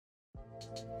Do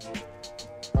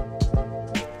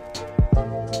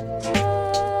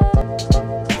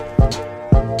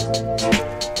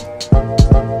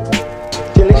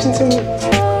you listen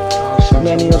to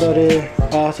many other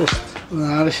artists?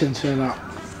 I listen to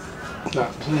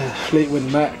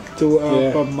Fleetwood Mac,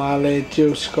 Daughter, Bob Marley,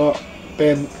 Jill Scott,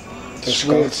 Ben, just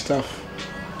weird stuff.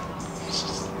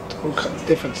 All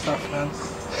different stuff, man.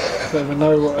 I don't even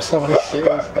know what some of this shit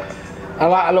is. I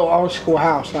like a little old school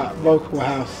house, like vocal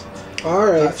house.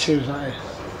 Alright. Like tunes like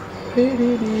this.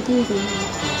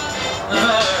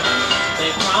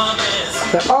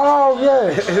 Oh yeah,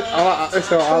 I like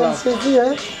that's what I love.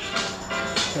 Yeah.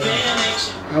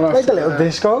 I love Like a little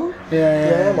disco.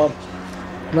 Yeah, man.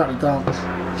 I like to dance. I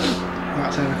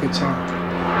like to have a good time.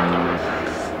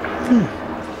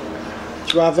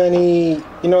 Do you have any,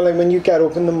 you know, like when you get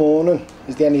up in the morning,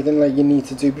 is there anything like you need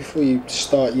to do before you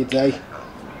start your day?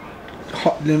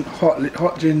 Hot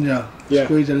ginger. Yeah.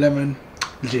 Squeeze a lemon.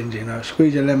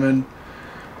 Squeeze a lemon.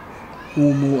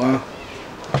 Warm water.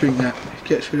 Drink that. It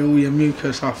gets rid of all your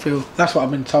mucus. I feel. That's what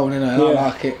I've been told, innit? And I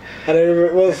like it. And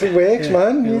if it works,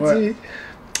 man. It works.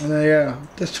 And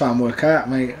just try and work out,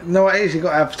 mate. No, it is. You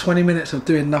got to have 20 minutes of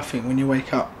doing nothing when you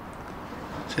wake up,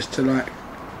 just to like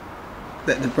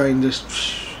let the brain just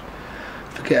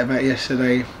forget about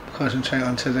yesterday, concentrate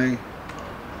on today.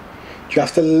 Do you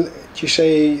have to? Do you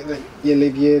say that you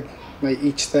live your like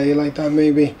each day like that?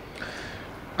 Maybe.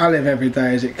 I live every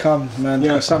day as it comes, man.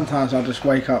 Yeah. Sometimes I just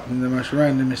wake up in the most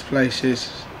randomest places,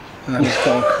 and I just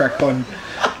gotta crack on.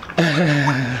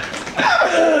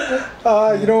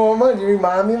 You know what, man? You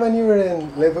remind me when you were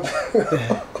in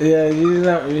Liverpool. Yeah, you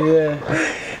know, yeah.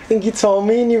 I think you told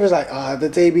me, and you was like, the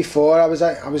day before I was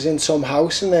in some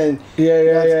house, and then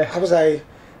I was like,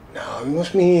 no, you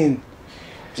must mean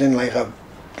I was in like a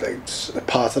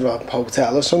part of a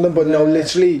hotel or something, but no,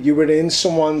 literally you were in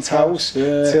someone's house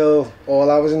till all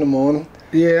hours in the morning.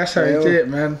 Yeah, that's how you do it,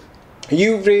 man.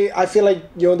 I feel like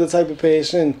you're the type of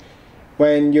person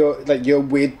when you're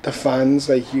with the fans,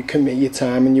 like you commit your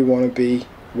time and you want to be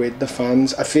with the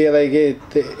fans. I feel like it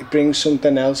brings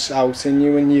something else out in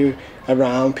you when you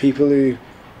around people who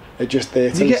are just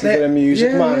there to listen to their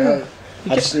music, man.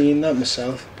 I've seen that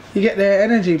myself. You get their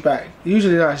energy back.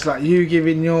 Usually it's like you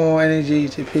giving your energy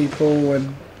to people,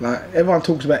 and like everyone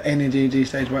talks about energy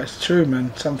these days, but it's true,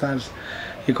 man. Sometimes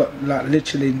you got like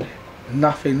literally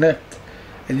nothing left,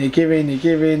 and you're giving,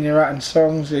 you're writing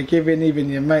songs, you're giving, even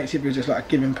your mates, if you're just like a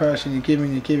giving person, you're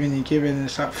giving, and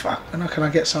it's like, fuck, and how can I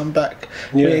get some back?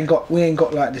 Yeah. We ain't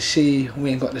got like the sea, we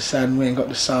ain't got the sand, we ain't got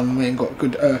the sun, we ain't got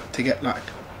good earth to get like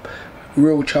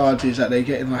real charges that they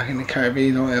get in like in the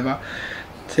Caribbean or whatever.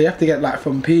 So you have to get like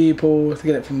from people, you have to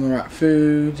get it from the right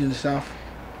foods and stuff.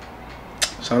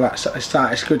 So like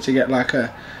it's good to get like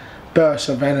a burst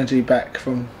of energy back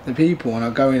from the people, and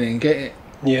I'll go in and get it.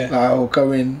 Yeah. Like I'll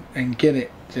go in and get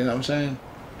it. Do you know what I'm saying?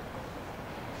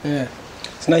 Yeah.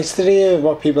 It's nice to hear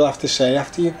what people have to say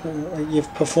after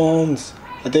you've performed.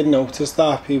 I did notice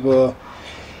that it was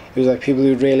like people who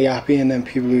were really happy, and then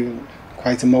people who were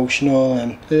quite emotional,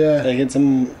 and like it's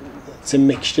a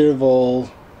mixture of all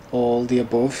the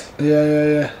above.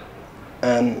 Yeah.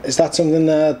 And is that something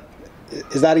that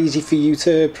is that easy for you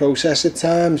to process at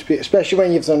times, especially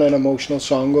when you've done an emotional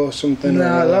song or something? No,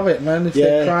 I love it, man. If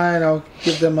they're crying, I'll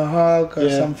give them a hug or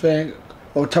something,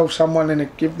 or tell someone and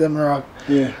give them a hug.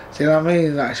 Yeah. Do you know what I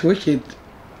mean? Like, it's wicked.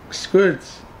 It's good.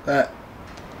 That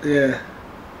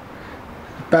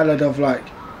ballad of like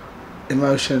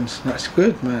emotions. That's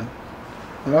good, man.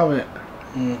 I love it.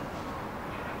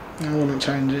 I wouldn't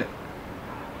change it.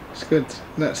 It's good.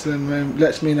 Lets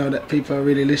me know that people are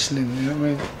really listening. You know what I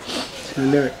mean? To the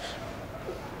lyrics.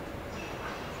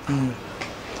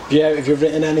 Yeah. Have you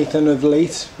written anything of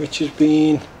late which has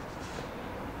been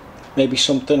maybe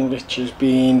something which has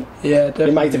been? Yeah, definitely.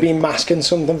 You might have been masking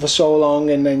something for so long,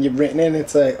 and then you've written it, and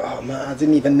it's like, oh man, I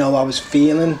didn't even know I was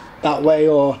feeling that way,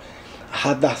 or I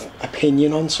had that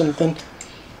opinion on something.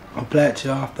 I'll play it to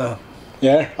you after.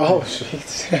 Yeah. Oh,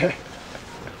 sweet.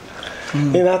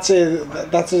 Yeah,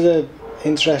 that's a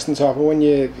interesting topic when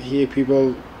you hear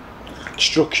people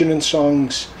structuring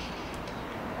songs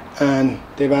and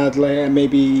they've had like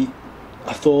maybe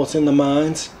a thought in their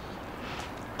mind,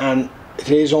 and it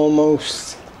is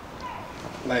almost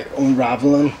like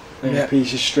unraveling like a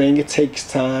piece of string. It takes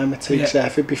time, it takes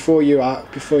effort before you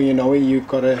know it, you've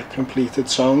got a completed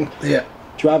song. Yeah.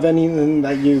 Do you have anything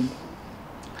that you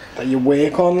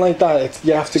work on like that?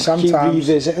 You have to keep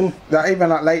revisiting. That even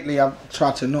like lately, I've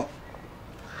tried to not,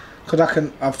 because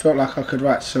I felt like I could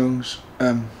write songs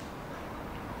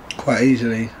quite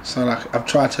easily. So like I've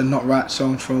tried to not write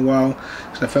songs for a while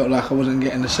because I felt like I wasn't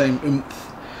getting the same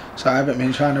oomph So I haven't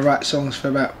been trying to write songs for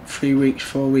about 3 weeks,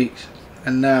 4 weeks.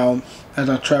 And now, as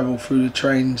I travel through the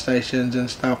train stations and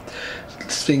stuff,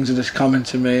 things are just coming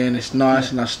to me, and it's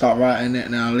nice, and I start writing it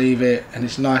and I leave it, and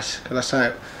it's nice because I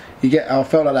say I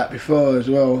felt like that before as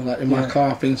well, like in my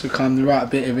car things would come, to write a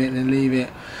bit of it and then leave it.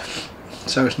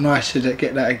 So it's nice to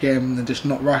get that again and just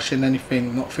not rushing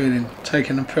anything, not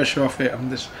taking the pressure off it. I'm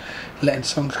just letting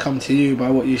songs come to you by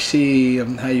what you see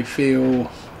and how you feel,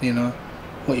 you know,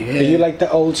 what you hear. Are you like the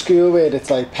old school where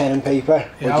it's like pen and paper?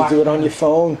 Yeah, Or do you do it on your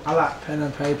phone? I like pen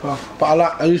and paper, but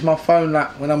I use my phone like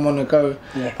when I'm on the go.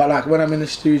 Yeah. But like when I'm in the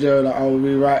studio, like I'll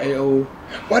rewrite it all.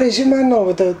 What is it, man, though,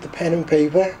 with the pen and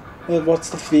paper? What's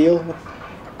the feel?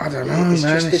 I don't know, man.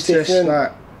 It's just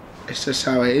like, it's just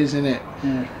how it is, isn't it?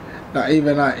 Yeah. Like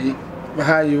even like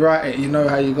how you write it, you know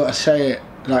how you gotta say it.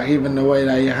 Like even the way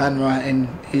that your handwriting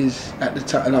is at the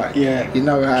time, like you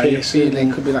know how you're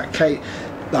feeling. Could be like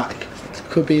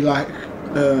could be like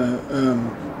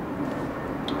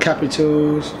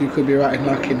capitals. You could be writing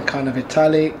like in kind of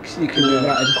italics. You could be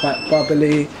writing quite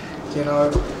bubbly, you know.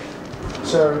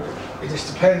 So it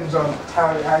just depends on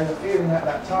how you're feeling at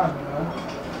that time, you know.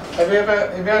 Have you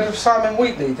heard of Simon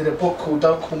Wheatley? He did a book called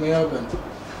Don't Call Me Urban.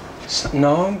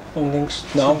 No, I don't think so.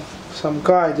 No. Some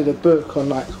guy did a book on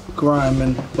like grime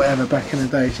and whatever back in the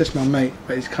day. He's just my mate,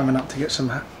 but he's coming up to get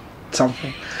something.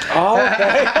 Oh,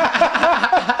 okay.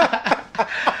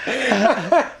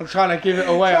 I'm trying to give it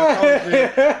away. I told you.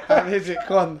 And here's it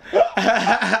gone.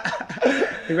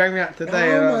 He rang me up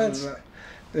today. Oh, and I was like,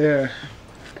 yeah.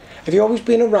 Have you always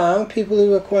been around people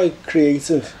who are quite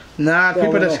creative? Nah,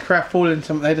 people just fall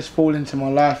into my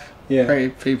life. Yeah.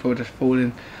 Creative people just fall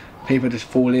in,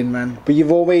 man. But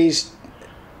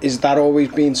is that always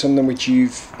been something which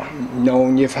you've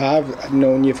known you've had?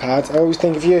 I always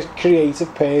think if you're a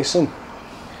creative person,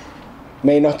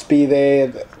 may not be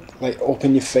there like up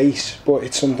in your face, but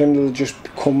it's something that'll just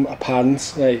become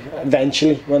apparent like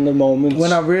eventually when the moment.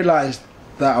 When I realised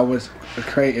that I was a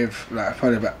creative, like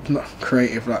probably about not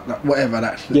creative, like whatever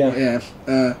that. Yeah.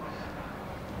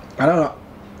 I don't know.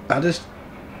 I just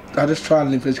try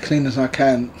and live as clean as I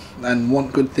can and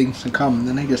want good things to come, and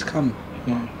then they just come.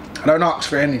 Yeah. I don't ask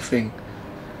for anything.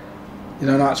 You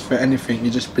don't ask for anything.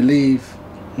 You just believe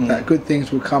that good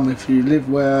things will come if you live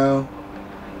well,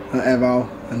 whatever,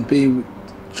 and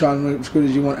try and make as good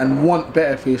as you want and want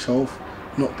better for yourself,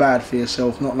 not bad for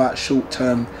yourself, not like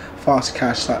short-term, fast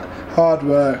cash, like hard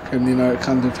work, and you know it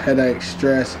comes with headaches,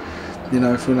 stress, you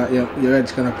know, feeling like your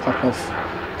head's gonna pop off,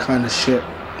 kind of shit.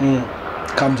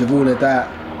 Comes with all of that,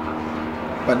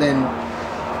 but then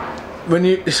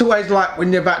it's always like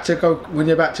when you're about to go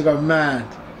mad,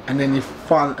 and then you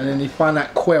find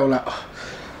that quail, like, oh,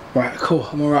 right, cool,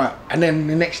 I'm alright, and then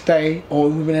the next day or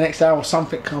within the next hour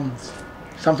something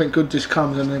good just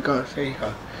comes, and then goes, there you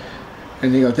go,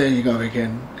 and you go, there you go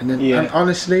again, and then and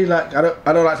honestly, like I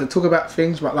don't like to talk about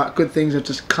things, but like good things have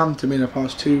just come to me in the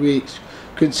past 2 weeks,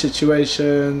 good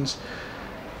situations,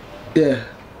 yeah.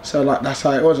 So like that's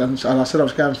how it was, and I said I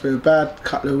was going through a bad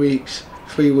couple of weeks,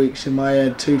 3 weeks in my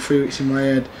head, 2-3 weeks in my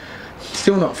head,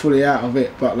 still not fully out of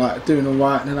it, but like doing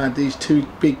alright. And then I had these 2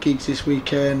 big gigs this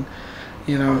weekend,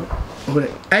 you know.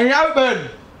 Ain't open.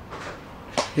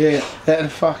 Yeah, and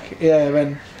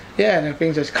then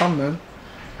things just come, man.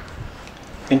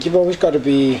 I think you've always got to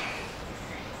be.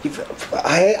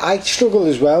 I struggle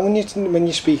as well when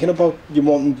you're speaking about you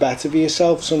wanting better for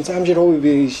yourself. Sometimes you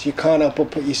can't help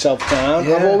but put yourself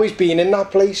down. I've always been in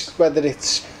that place, whether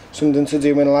it's something to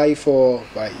do in life or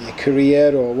like your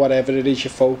career or whatever it is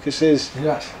your focus is.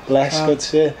 Less good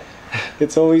to.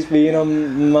 It's always been a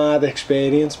mad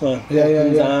experience, man.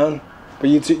 Down.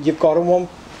 But you've got to want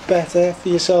better for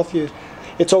yourself.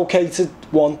 It's okay to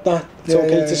want that. It's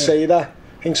okay to say that.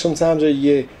 I think sometimes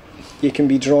you can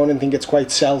be drawn and think it's quite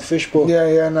selfish, but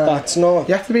no. That's not.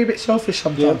 You have to be a bit selfish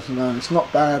sometimes, man. It's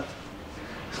not bad.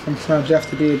 Sometimes you have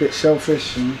to be a bit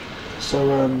selfish, and so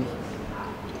and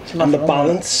the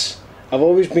balance. I've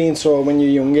always been so when you're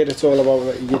younger, it's all about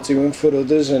what you're doing for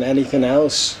others and anything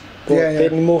else. But there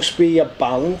must be a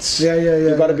balance.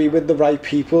 You've got to be with the right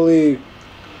people who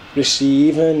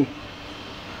receive and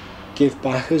give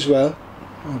back as well.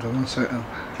 Hold on one second.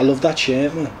 I love that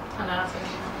shirt, man. I know.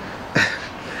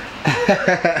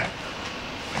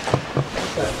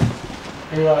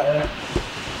 You're right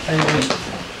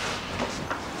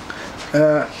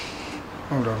there.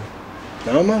 Hold on.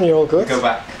 No, man, you're all good. Go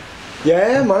back.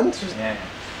 Yeah, man. Yeah.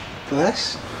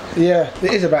 Bless. Yeah,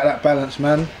 it is about that balance,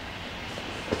 man.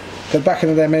 But back in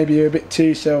the day, maybe you're a bit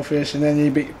too selfish, and then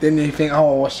you think,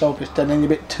 oh, I was selfish. Then you're a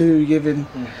bit too giving.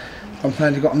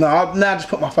 Sometimes you got I just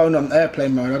put my phone on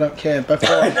airplane mode. I don't care. Before,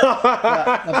 I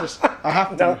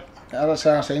have to. As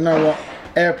I say, you know what?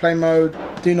 Airplane mode,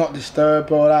 do not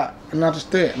disturb, all that, and I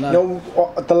just do it. No,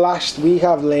 the last week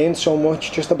I've learned so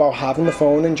much just about having the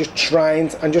phone and just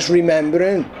trying and just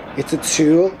remembering it's a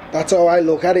tool. That's how I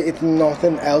look at it. It's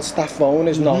nothing else. That phone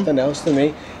is nothing else to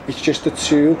me. It's just a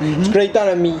tool. It's great that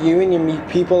I meet you and you meet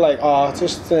people like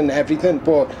artists and everything,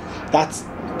 but that's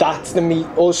the meet.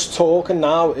 Us talking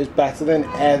now is better than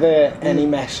ever any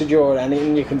message or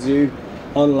anything you can do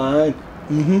online.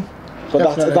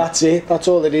 But that's it. That's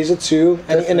all it is, a tool.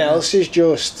 Anything else is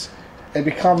just... It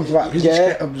becomes like,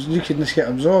 you can just get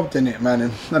absorbed in it, man.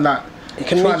 And like... It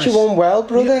can make you unwell,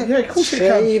 brother. Yeah, of course it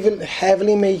can. Even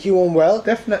heavily make you unwell.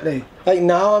 Definitely. Like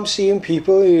now I'm seeing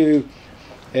people who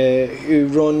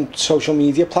run social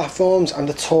media platforms and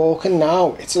they're talking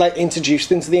now. It's like introduced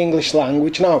into the English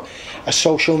language now. A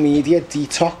social media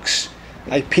detox.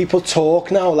 Like people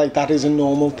talk now like that is a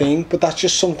normal thing, but that's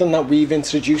just something that we've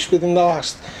introduced within the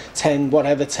last 10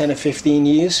 or 15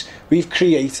 years. We've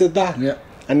created that,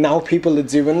 and now people are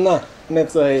doing that, and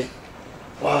it's like,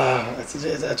 wow,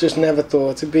 I just never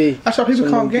thought it'd be. That's why people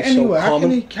can't get anywhere. So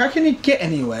how can you get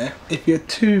anywhere if you're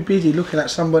too busy looking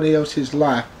at somebody else's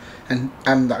life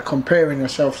and like comparing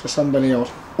yourself to somebody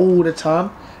else all the time?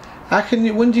 How can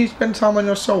you? When do you spend time on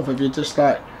yourself if you're just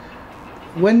like?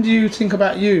 When do you think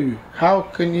about you? How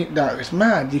can you? Like, it's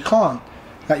mad. You can't.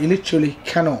 Like, you literally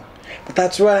cannot. But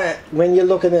that's why when you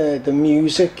look at the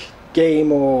music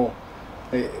game or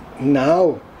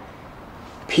now,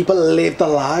 people live their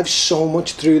lives so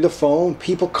much through the phone.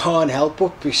 People can't help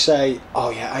but say,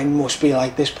 "Oh yeah, I must be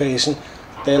like this person.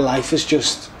 Their life is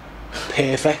just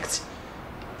perfect."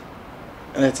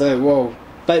 And it's like, whoa.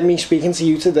 Like me speaking to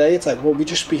you today, it's like, well, we're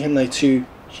just speaking like two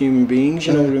human beings.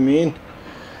 You know what I mean?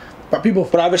 But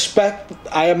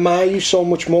I admire you so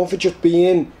much more for just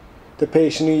being the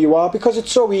person who you are, because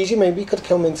it's so easy. Maybe you could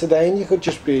come in today and you could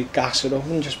just be gassing up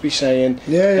and just be saying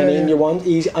anything you want.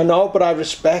 Easy. I know, but I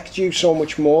respect you so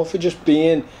much more for just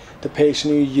being the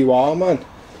person who you are, man.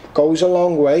 It goes a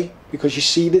long way, because you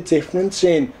see the difference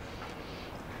in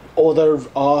other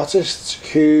artists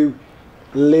who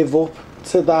live up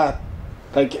to that,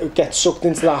 like get sucked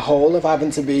into that hole of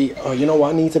having to be, oh, you know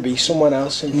what, I need to be someone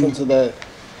else in front of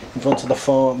the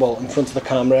phone, well, in front of the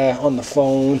camera, on the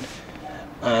phone,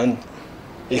 and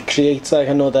it creates like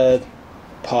another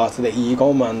part of the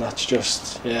ego, man. That's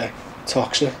just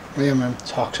toxic. Yeah, man.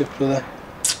 Toxic, brother.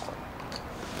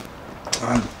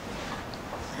 Yeah,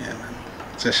 man.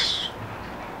 Just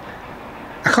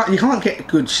you can't get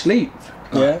good sleep.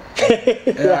 Like,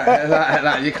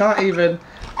 like you can't even.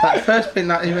 Like, first thing,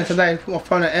 like even today, I put my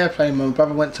phone at airplane mode. My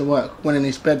brother went to work, went in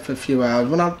his bed for a few hours.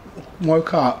 When I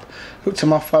woke up, looked at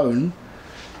my phone,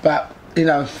 but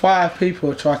 5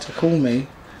 people tried to call me.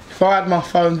 If I had my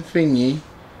phone thingy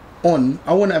on,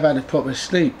 I wouldn't have had a proper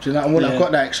sleep. Do you know? I wouldn't have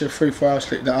got that extra 3-4 hours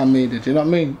sleep that I needed. Do you know what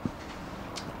I mean?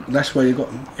 That's where you got.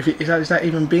 Is that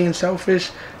even being selfish?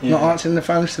 Not answering the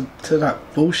phones to that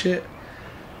bullshit.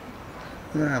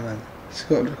 Nah, man. It's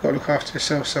got to look after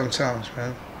yourself sometimes,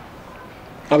 man.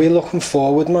 Are we looking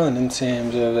forward, man, in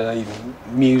terms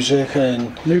of music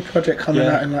and new project coming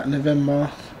out in like November?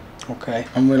 Okay.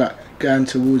 And we're like going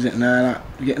towards it now. Like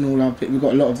getting all our we've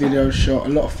got a lot of videos shot, a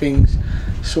lot of things.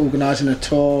 Just organising a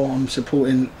tour. I'm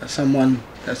supporting someone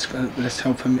that's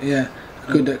helping me. Yeah,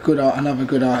 another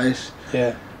good artist.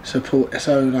 Yeah. Support.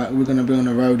 So like we're gonna be on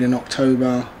the road in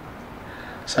October.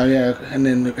 So yeah, and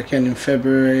then again in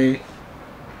February.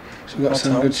 So we've got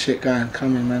some good shit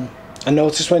coming, man. I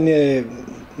noticed when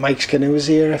Mike Skinner was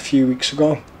here a few weeks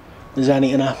ago. Is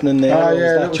anything happening there? Oh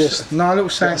yeah, a little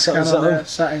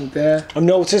something there. I've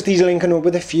noticed he's linking up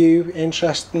with a few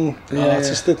interesting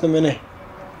artists at the minute.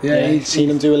 Yeah, he's seen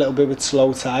him do a little bit with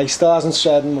Slow Tie. He still hasn't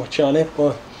said much on it,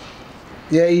 but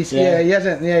he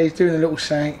hasn't. Yeah, he's doing a little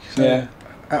something. So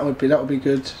that would be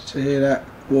good to hear that.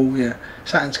 Well, yeah,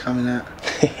 something's coming out.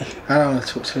 I don't want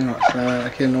to talk too much. I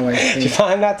can always think. Do you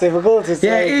find that difficult to say?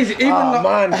 Yeah, it is.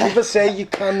 Man, people say you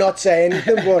cannot say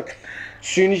anything, but as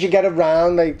soon as you get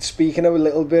around, like speaking a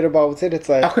little bit about it, it's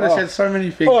like I could have said so many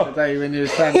things today when you were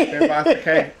saying it, but that's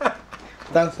okay.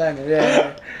 Done saying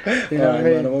it, You know what I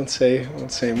mean? Man, I won't say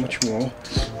much more.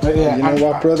 But you know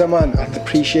what, brother, man, I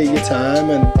appreciate your time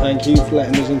and thank you for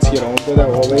letting us into your own, brother.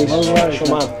 Always. Special,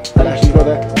 man. Bless you,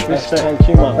 brother. Thank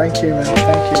you, man. Thank you, man.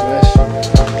 Thank you, bless.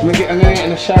 I'm gonna get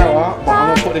in the shower, but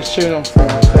I'm gonna put this tune on for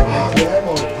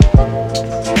you.